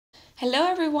Hello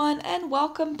everyone and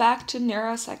welcome back to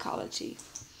Neuropsychology.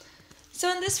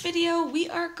 So in this video we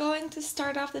are going to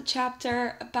start off the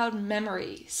chapter about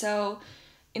memory. So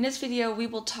in this video we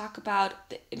will talk about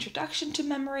the introduction to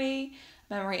memory,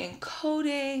 memory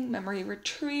encoding, memory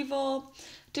retrieval,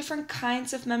 different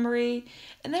kinds of memory,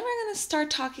 and then we're going to start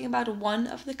talking about one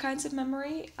of the kinds of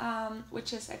memory,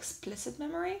 which is explicit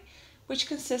memory, which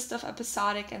consists of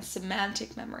episodic and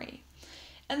semantic memory.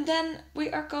 And then we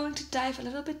are going to dive a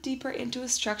little bit deeper into a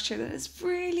structure that is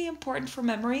really important for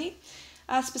memory,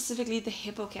 specifically the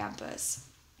hippocampus.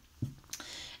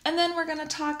 And then we're going to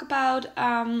talk about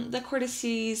the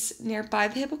cortices nearby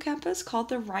the hippocampus called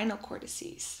the rhinal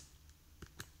cortices.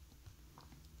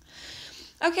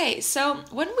 Okay, so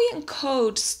when we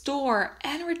encode, store,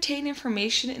 and retain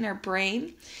information in our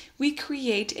brain, we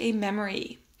create a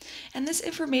memory. And this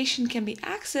information can be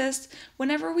accessed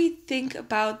whenever we think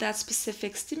about that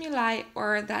specific stimuli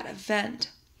or that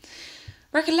event.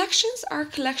 Recollections are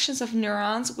collections of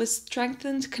neurons with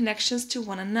strengthened connections to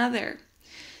one another.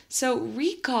 So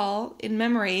recall in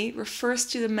memory refers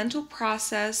to the mental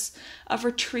process of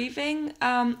retrieving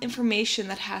information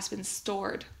that has been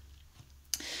stored.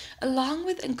 Along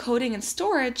with encoding and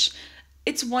storage,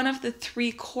 it's one of the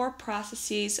three core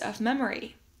processes of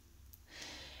memory.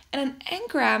 And an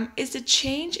engram is the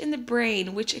change in the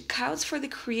brain which accounts for the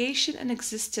creation and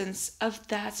existence of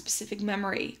that specific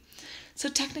memory. So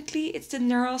technically, it's the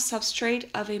neural substrate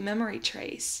of a memory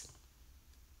trace.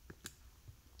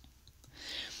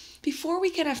 Before we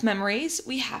can have memories,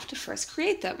 we have to first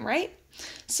create them, right?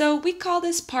 So we call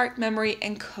this part memory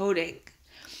encoding.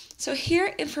 So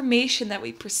here, information that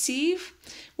we perceive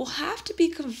will have to be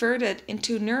converted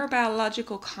into a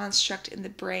neurobiological construct in the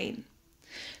brain.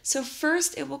 So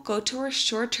first it will go to our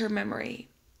short-term memory.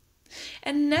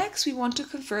 And next we want to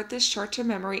convert this short-term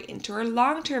memory into our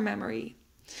long-term memory.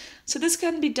 So this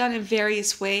can be done in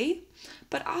various ways,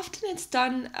 but often it's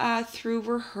done through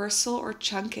rehearsal or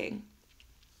chunking.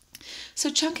 So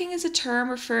chunking is a term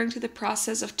referring to the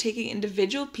process of taking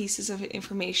individual pieces of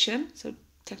information, so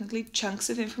technically chunks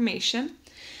of information,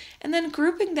 and then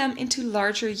grouping them into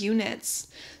larger units.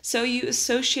 So you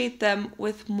associate them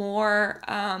with more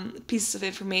pieces of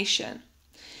information.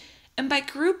 And by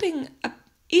grouping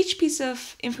each piece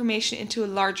of information into a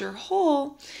larger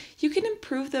whole, you can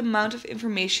improve the amount of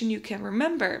information you can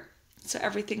remember. So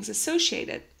everything's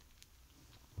associated.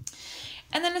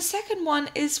 And then the second one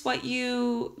is what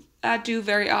you do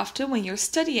very often when you're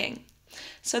studying.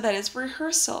 So that is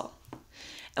rehearsal.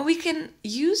 And we can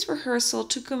use rehearsal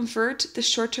to convert the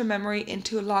short-term memory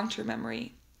into a long-term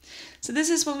memory. So this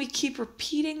is when we keep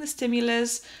repeating the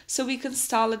stimulus so we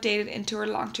consolidate it into our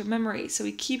long-term memory. So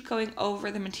we keep going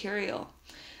over the material.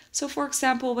 So for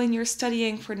example, when you're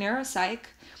studying for neuropsych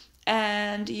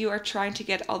and you are trying to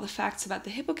get all the facts about the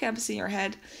hippocampus in your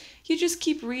head, you just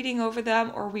keep reading over them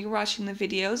or rewatching the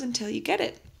videos until you get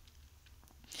it.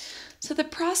 So the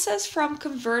process from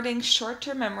converting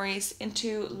short-term memories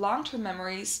into long-term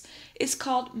memories is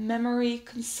called memory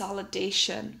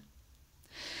consolidation.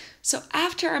 So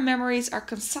after our memories are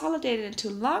consolidated into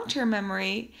long-term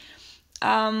memory,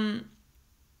 then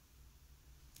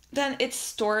it's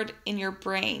stored in your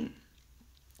brain.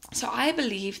 So I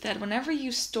believe that whenever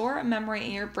you store a memory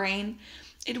in your brain,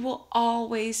 it will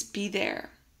always be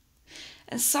there.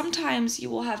 And sometimes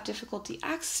you will have difficulty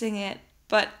accessing it,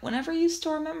 but whenever you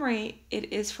store memory,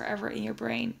 it is forever in your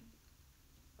brain.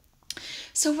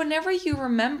 So whenever you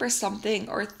remember something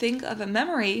or think of a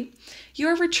memory, you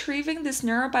are retrieving this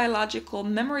neurobiological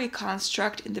memory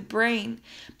construct in the brain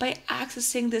by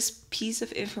accessing this piece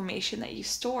of information that you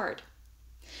stored.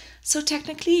 So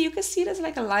technically, you can see it as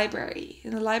like a library.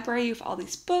 In the library, you have all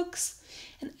these books,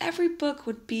 and every book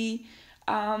would be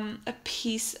a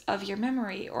piece of your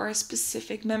memory or a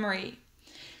specific memory.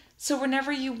 So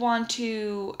whenever you want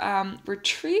to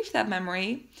retrieve that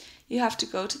memory, you have to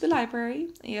go to the library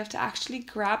and you have to actually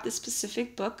grab the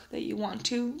specific book that you want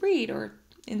to read, or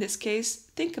in this case,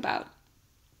 think about.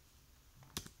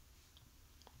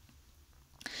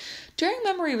 During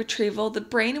memory retrieval, the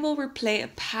brain will replay a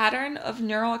pattern of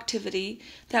neural activity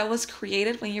that was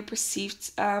created when you perceived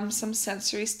some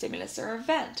sensory stimulus or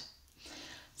event.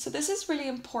 So this is really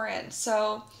important.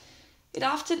 So it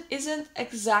often isn't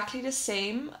exactly the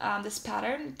same, this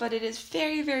pattern, but it is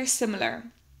very, very similar.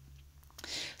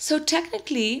 So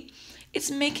technically, it's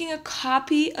making a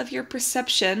copy of your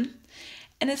perception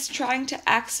and it's trying to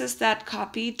access that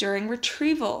copy during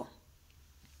retrieval.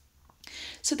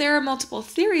 So there are multiple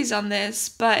theories on this,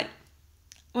 but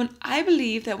I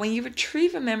believe that when you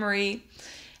retrieve a memory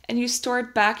and you store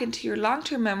it back into your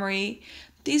long-term memory,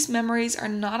 these memories are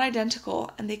not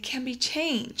identical and they can be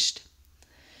changed.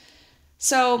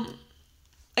 So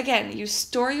again, you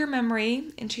store your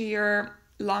memory into your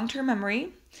long-term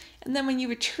memory, and then when you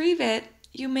retrieve it,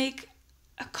 you make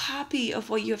a copy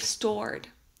of what you have stored.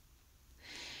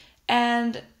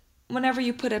 And whenever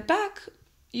you put it back,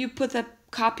 you put the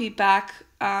copy back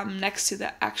next to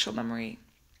the actual memory.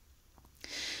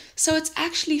 So it's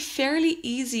actually fairly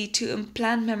easy to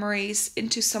implant memories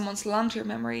into someone's long-term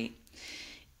memory,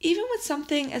 even with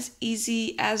something as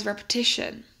easy as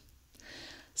repetition.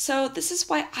 So this is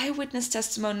why eyewitness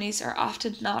testimonies are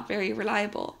often not very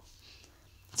reliable.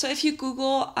 So if you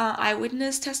Google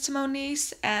eyewitness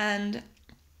testimonies and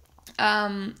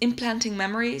implanting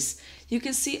memories, you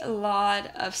can see a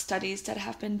lot of studies that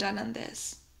have been done on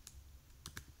this.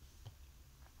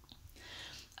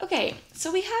 Okay,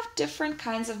 so we have different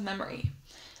kinds of memory.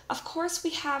 Of course, we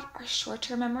have our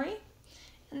short-term memory,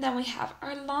 and then we have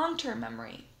our long-term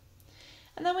memory.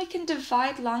 And then we can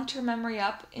divide long-term memory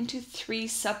up into 3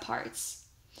 subparts.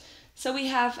 So we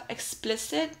have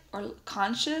explicit or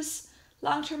conscious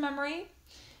long-term memory.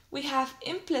 We have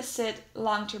implicit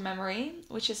long-term memory,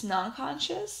 which is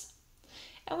non-conscious.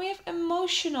 And we have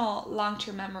emotional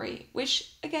long-term memory,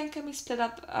 which again can be split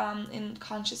up in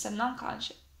conscious and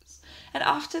non-conscious. And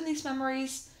often these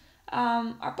memories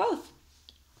are both.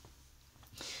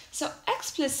 So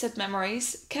explicit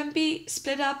memories can be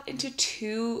split up into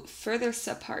 2 further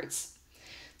subparts.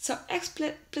 So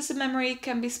explicit memory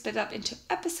can be split up into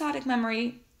episodic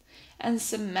memory and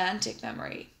semantic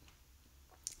memory.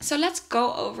 So let's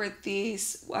go over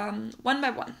these one by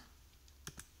one.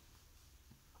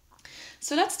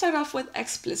 So let's start off with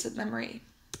explicit memory.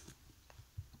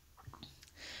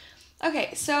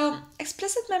 Okay, so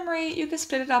explicit memory, you can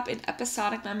split it up in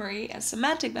episodic memory and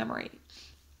semantic memory.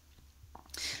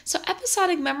 So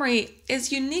episodic memory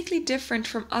is uniquely different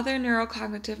from other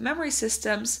neurocognitive memory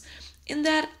systems in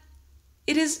that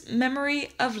it is memory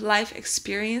of life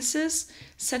experiences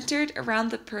centered around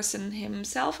the person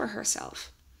himself or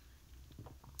herself.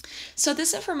 So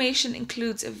this information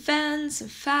includes events and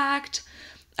fact,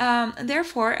 and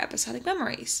therefore episodic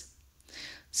memories.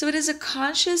 So it is a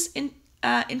conscious,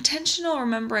 intentional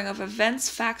remembering of events,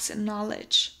 facts, and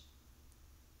knowledge.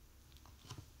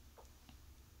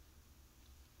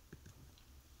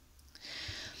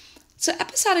 So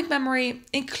episodic memory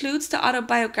includes the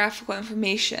autobiographical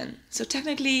information. So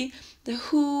technically the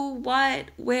who,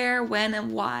 what, where, when,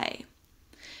 and why.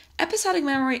 Episodic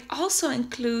memory also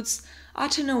includes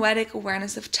autonoetic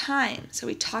awareness of time. So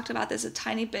we talked about this a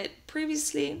tiny bit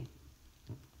previously.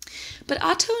 But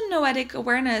autonoetic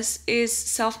awareness is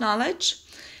self-knowledge,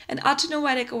 and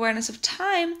autonoetic awareness of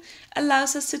time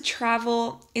allows us to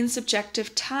travel in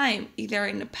subjective time, either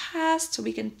in the past, so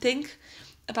we can think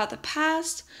about the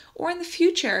past, or in the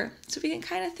future, so we can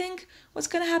kind of think what's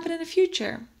going to happen in the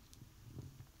future.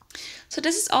 So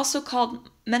this is also called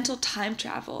mental time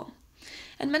travel.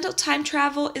 And mental time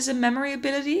travel is a memory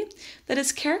ability that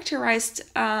is characterized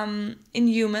in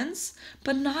humans,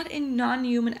 but not in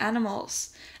non-human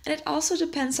animals. And it also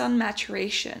depends on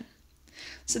maturation.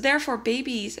 So therefore,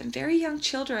 babies and very young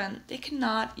children, they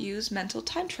cannot use mental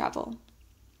time travel.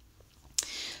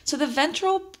 So the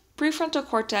ventral prefrontal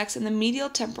cortex and the medial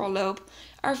temporal lobe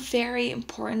are very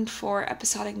important for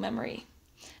episodic memory,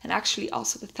 and actually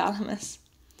also the thalamus.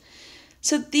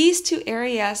 So these 2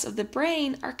 areas of the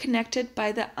brain are connected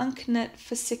by the uncinate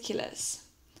fasciculus.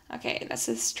 Okay, that's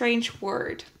a strange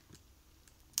word.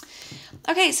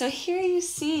 Okay, so here you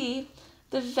see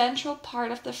the ventral part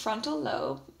of the frontal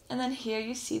lobe, and then here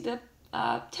you see the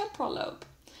temporal lobe.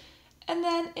 And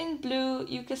then in blue,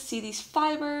 you can see these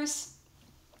fibers,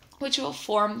 which will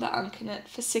form the uncinate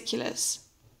fasciculus.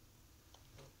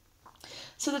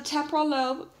 So the temporal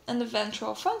lobe and the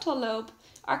ventral frontal lobe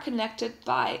are connected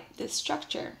by this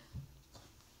structure.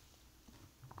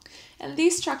 And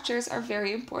these structures are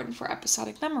very important for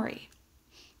episodic memory.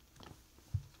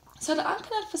 So the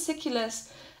uncinate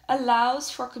fasciculus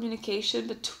allows for communication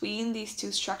between these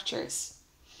 2 structures.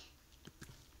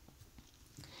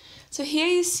 So here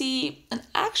you see an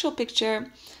actual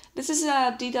picture. This is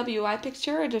a DWI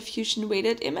picture, a diffusion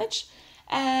weighted image,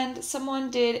 and someone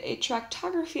did a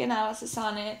tractography analysis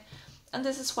on it. And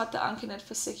this is what the uncinate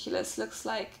fasciculus looks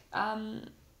like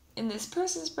in this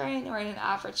person's brain or in an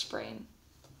average brain.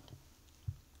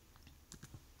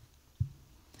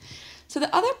 So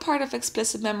the other part of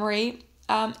explicit memory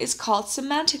is called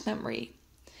semantic memory.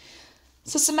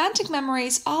 So semantic memory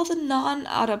is all the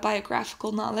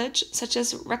non-autobiographical knowledge, such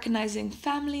as recognizing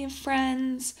family and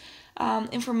friends,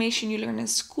 information you learn in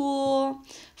school,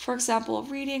 for example,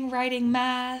 reading, writing,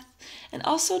 math, and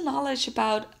also knowledge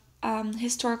about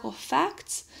historical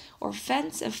facts or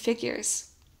events and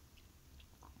figures.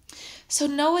 So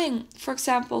knowing, for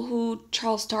example, who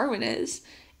Charles Darwin is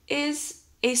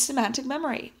a semantic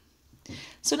memory.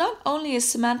 So not only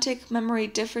is semantic memory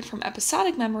different from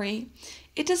episodic memory,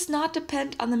 it does not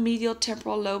depend on the medial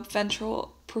temporal lobe,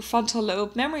 ventral, prefrontal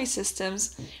lobe memory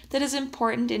systems that is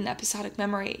important in episodic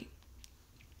memory.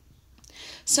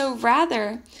 So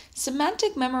rather,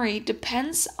 semantic memory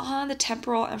depends on the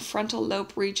temporal and frontal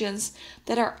lobe regions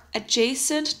that are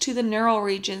adjacent to the neural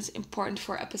regions important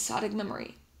for episodic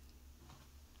memory.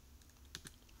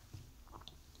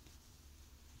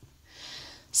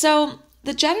 So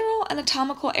the general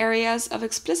anatomical areas of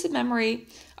explicit memory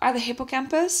are the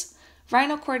hippocampus,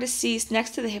 rhinal cortices next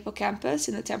to the hippocampus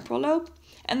in the temporal lobe,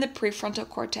 and the prefrontal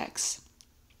cortex.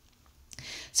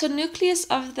 So nucleus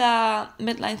of the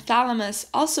midline thalamus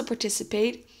also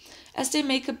participate, as they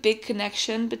make a big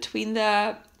connection between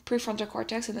the prefrontal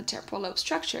cortex and the temporal lobe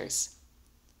structures.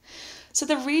 So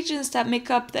the regions that make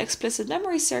up the explicit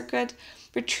memory circuit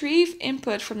retrieve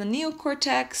input from the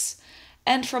neocortex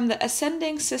and from the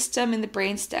ascending system in the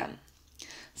brainstem.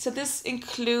 So this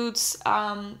includes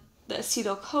the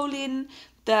acetylcholine,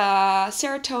 the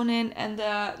serotonin, and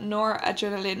the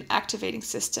noradrenaline activating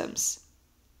systems.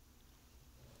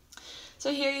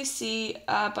 So here you see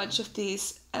a bunch of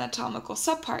these anatomical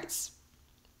subparts.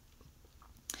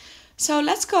 So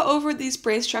let's go over these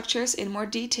brain structures in more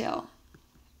detail.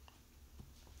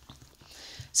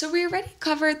 So we already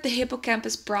covered the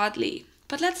hippocampus broadly,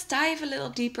 but let's dive a little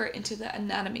deeper into the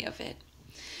anatomy of it.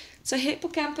 So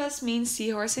hippocampus means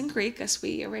seahorse in Greek, as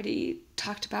we already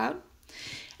talked about.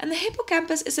 And the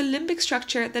hippocampus is a limbic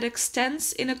structure that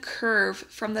extends in a curve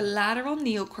from the lateral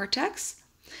neocortex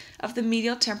of the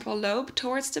medial temporal lobe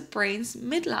towards the brain's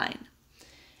midline.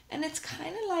 And it's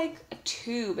kind of like a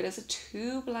tube. It has a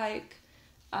tube-like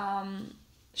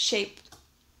shape.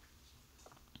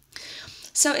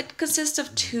 So it consists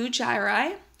of two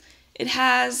gyri. It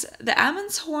has the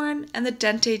Ammon's horn and the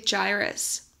dentate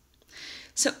gyrus.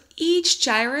 So each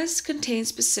gyrus contains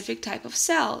specific type of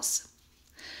cells.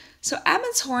 So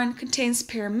Ammon's horn contains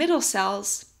pyramidal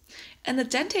cells, and the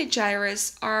dentate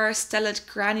gyrus are stellate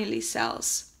granule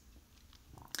cells.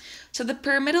 So the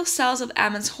pyramidal cells of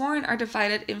Ammon's horn are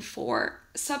divided in 4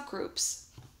 subgroups.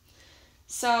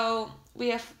 So we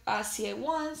have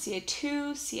CA1,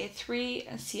 CA2, CA3,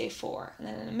 and CA4. And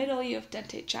then in the middle you have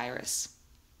dentate gyrus.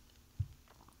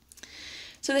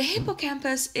 So the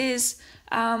hippocampus is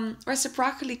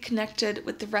reciprocally connected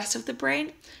with the rest of the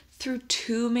brain through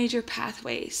 2 major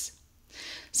pathways.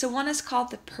 So one is called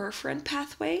the perforant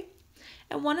pathway,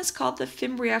 and one is called the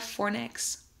fimbria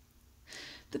fornix.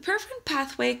 The perforant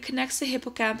pathway connects the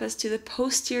hippocampus to the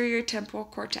posterior temporal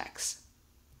cortex.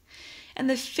 And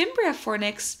the fimbria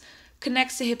fornix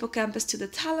connects the hippocampus to the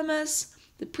thalamus,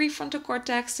 the prefrontal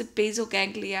cortex, the basal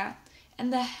ganglia,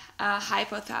 and the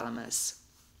hypothalamus.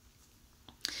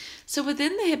 So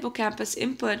within the hippocampus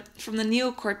input from the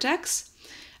neocortex,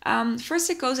 first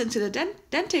it goes into the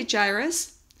dentate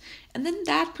gyrus, and then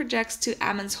that projects to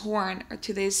Ammon's horn, or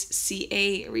to these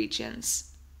CA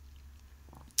regions.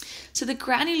 So the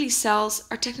granule cells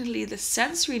are technically the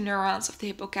sensory neurons of the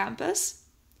hippocampus,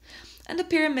 and the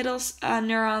pyramidal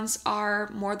neurons are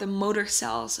more the motor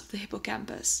cells of the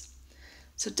hippocampus.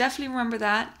 So definitely remember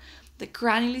that. The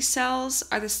granule cells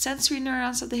are the sensory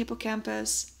neurons of the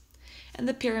hippocampus, and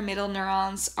the pyramidal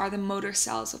neurons are the motor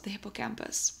cells of the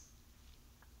hippocampus.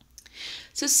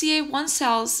 So CA1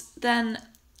 cells then,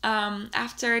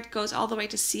 after it goes all the way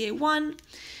to CA1,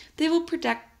 they will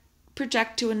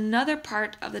project to another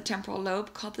part of the temporal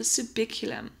lobe called the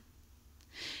subiculum.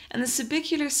 And the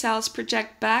subicular cells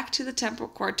project back to the temporal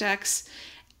cortex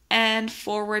and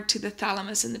forward to the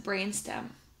thalamus and the brainstem.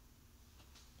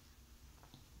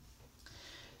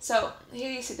 So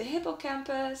here you see the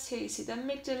hippocampus, here you see the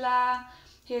amygdala,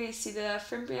 here you see the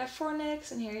fimbria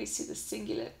fornix, and here you see the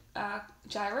cingulate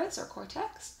gyrus or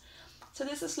cortex. So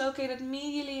this is located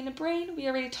medially in the brain. We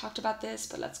already talked about this,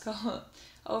 but let's go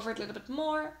over it a little bit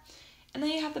more. And then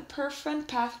you have the perforant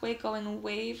pathway going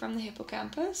away from the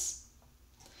hippocampus.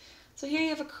 So here you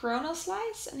have a coronal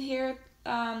slice, and here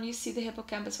you see the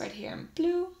hippocampus right here in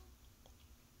blue.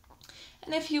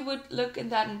 And if you would look in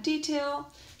that in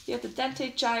detail, you have the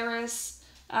dentate gyrus,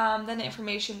 then the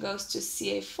information goes to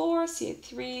CA4,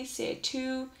 CA3,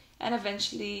 CA2, and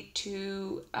eventually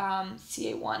to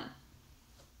CA1.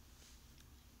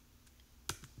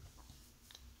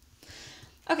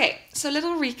 Okay, so a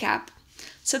little recap.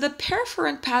 So the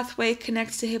perforant pathway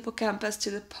connects the hippocampus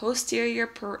to the posterior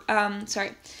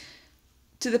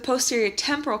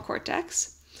temporal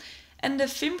cortex, and the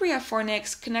fimbria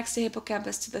fornix connects the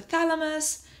hippocampus to the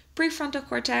thalamus, prefrontal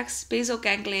cortex, basal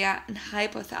ganglia, and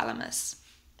hypothalamus.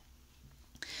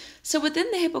 So within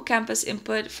the hippocampus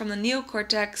input from the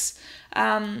neocortex,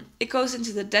 it goes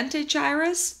into the dentate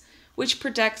gyrus, which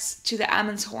projects to the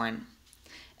Ammon's horn.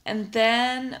 And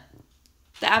then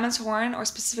the Ammon's horn, or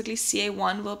specifically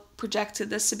CA1, will project to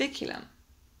the subiculum.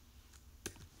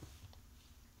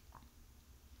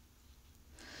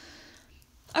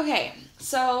 Okay,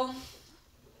 so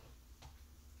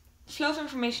flow of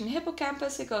information in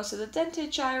hippocampus, it goes to the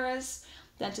dentate gyrus,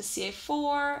 then to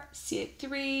CA4,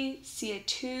 CA3,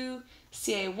 CA2,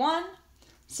 CA1.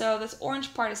 So this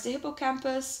orange part is the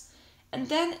hippocampus. And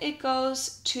then it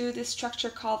goes to this structure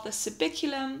called the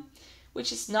subiculum,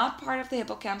 which is not part of the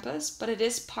hippocampus, but it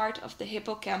is part of the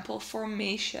hippocampal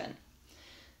formation.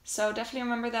 So definitely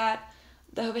remember that.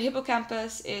 The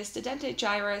hippocampus is the dentate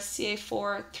gyrus,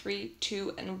 CA4, 3,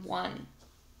 2, and 1.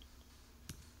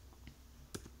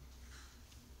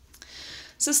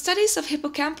 So studies of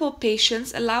hippocampal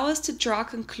patients allow us to draw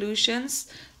conclusions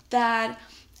that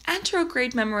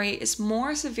anterograde memory is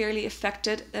more severely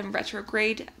affected than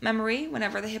retrograde memory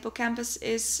whenever the hippocampus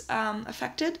is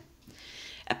affected.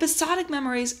 Episodic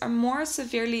memories are more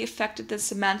severely affected than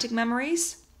semantic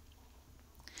memories.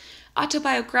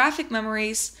 Autobiographic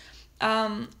memories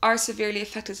are severely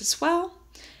affected as well,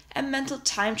 and mental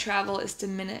time travel is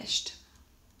diminished.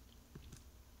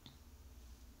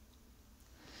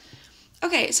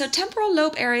 Okay, so temporal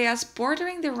lobe areas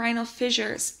bordering the rhinal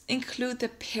fissures include the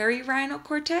perirhinal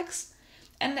cortex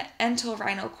and the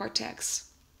entorhinal cortex.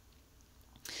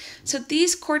 So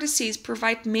these cortices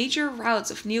provide major routes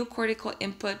of neocortical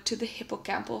input to the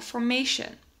hippocampal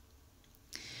formation.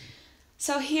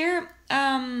 So here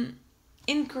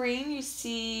in green you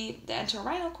see the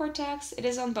entorhinal cortex. It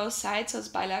is on both sides, so it's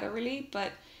bilaterally,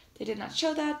 but they did not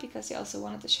show that because they also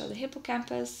wanted to show the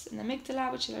hippocampus and the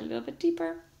amygdala, which are a little bit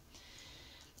deeper.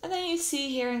 And then you see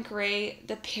here in gray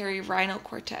the perirhinal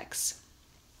cortex.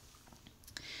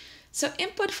 So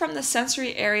input from the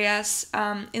sensory areas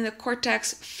in the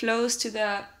cortex flows to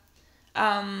the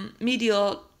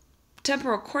medial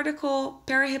temporal cortical,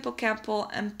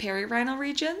 perihippocampal, and perirhinal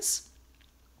regions.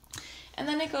 And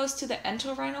then it goes to the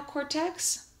entorhinal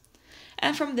cortex.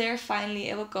 And from there, finally,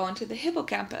 it will go into the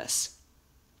hippocampus.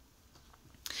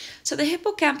 So the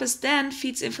hippocampus then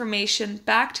feeds information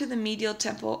back to the medial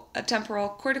temporal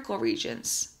cortical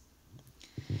regions.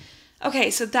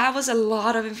 Okay, so that was a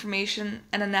lot of information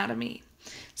and anatomy.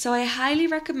 So I highly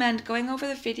recommend going over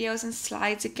the videos and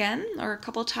slides again, or a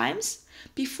couple times,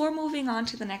 before moving on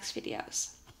to the next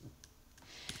videos.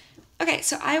 Okay,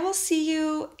 so I will see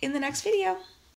you in the next video.